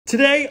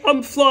Today,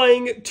 I'm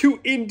flying to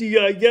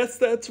India. Yes,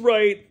 that's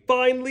right.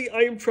 Finally,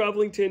 I am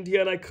traveling to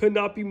India, and I could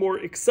not be more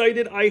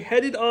excited. I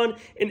headed on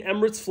an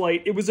Emirates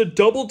flight. It was a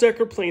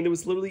double-decker plane. There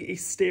was literally a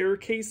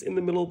staircase in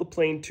the middle of the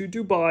plane to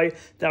Dubai.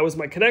 That was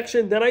my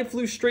connection. Then I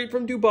flew straight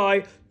from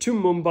Dubai to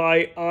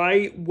Mumbai.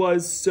 I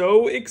was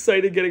so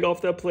excited getting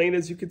off that plane.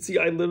 As you can see,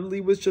 I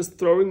literally was just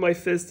throwing my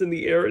fist in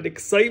the air in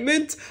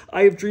excitement.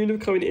 I have dreamed of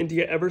coming to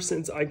India ever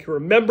since I can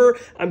remember.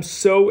 I'm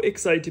so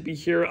excited to be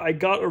here. I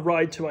got a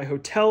ride to my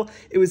hotel.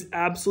 It was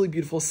absolutely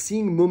beautiful.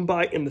 Seeing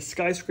Mumbai and the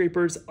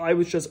skyscrapers, I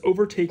was just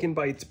overtaken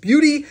by its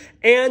beauty.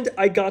 And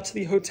I got to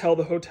the hotel.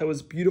 The hotel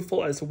was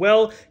beautiful as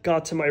well.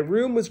 Got to my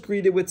room, was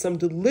greeted with some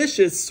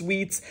delicious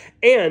sweets,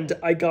 and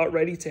I got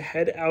ready to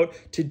head out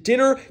to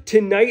dinner.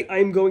 Tonight,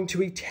 I'm going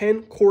to a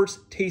 10-course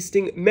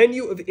tasting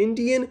menu of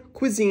Indian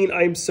cuisine.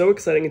 I am so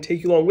excited to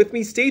take you along with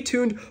me. Stay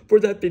tuned for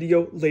that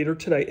video later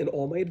tonight in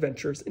all my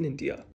adventures in India.